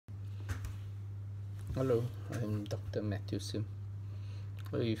Hello, I'm Dr. Matthew Sim.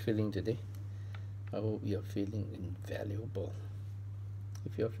 How are you feeling today? I hope you're feeling invaluable.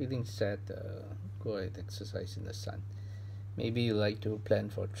 If you're feeling sad, go and exercise in the sun. Maybe you like to plan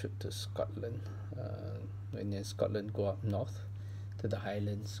for a trip to Scotland. When you're in Scotland, go up north to the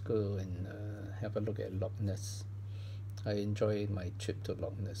Highlands, go and have a look at Loch Ness. I enjoyed my trip to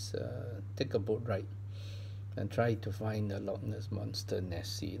Loch Ness. Take a boat ride and try to find the Loch Ness Monster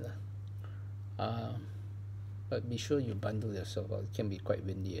Nessie. Um, but be sure you bundle yourself up. It can be quite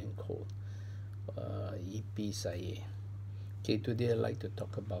windy and cold. Yippee Saye. Okay, today I'd like to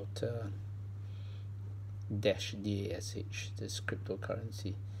talk about Dash, DASH, this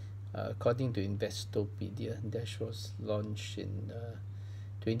cryptocurrency. According to Investopedia, Dash was launched in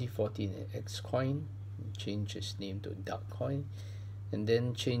 2014 at Xcoin, changed its name to Darkcoin, and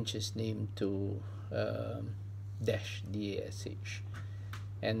then changed its name to Dash, DASH.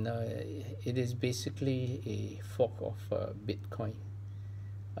 And it is basically a fork of Bitcoin,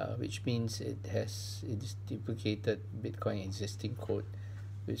 which means it is duplicated Bitcoin existing code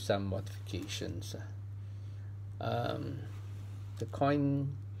with some modifications. Um, the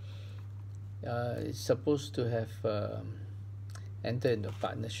coin is supposed to have entered into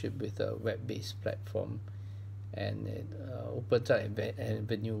partnership with a web-based platform, and it opens up an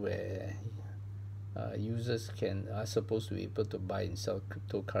avenue where users are supposed to be able to buy and sell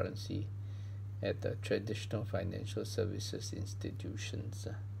cryptocurrency at the traditional financial services institutions.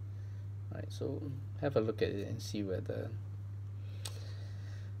 Right, so have a look at it and see whether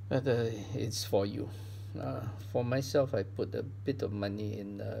it's for you. For myself, I put a bit of money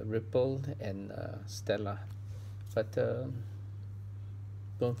in Ripple and Stellar, but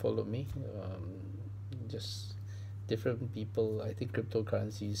don't follow me. Just different people. I think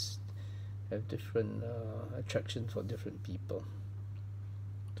cryptocurrencies have different attractions for different people.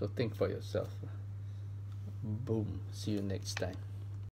 So think for yourself. Boom. See you next time.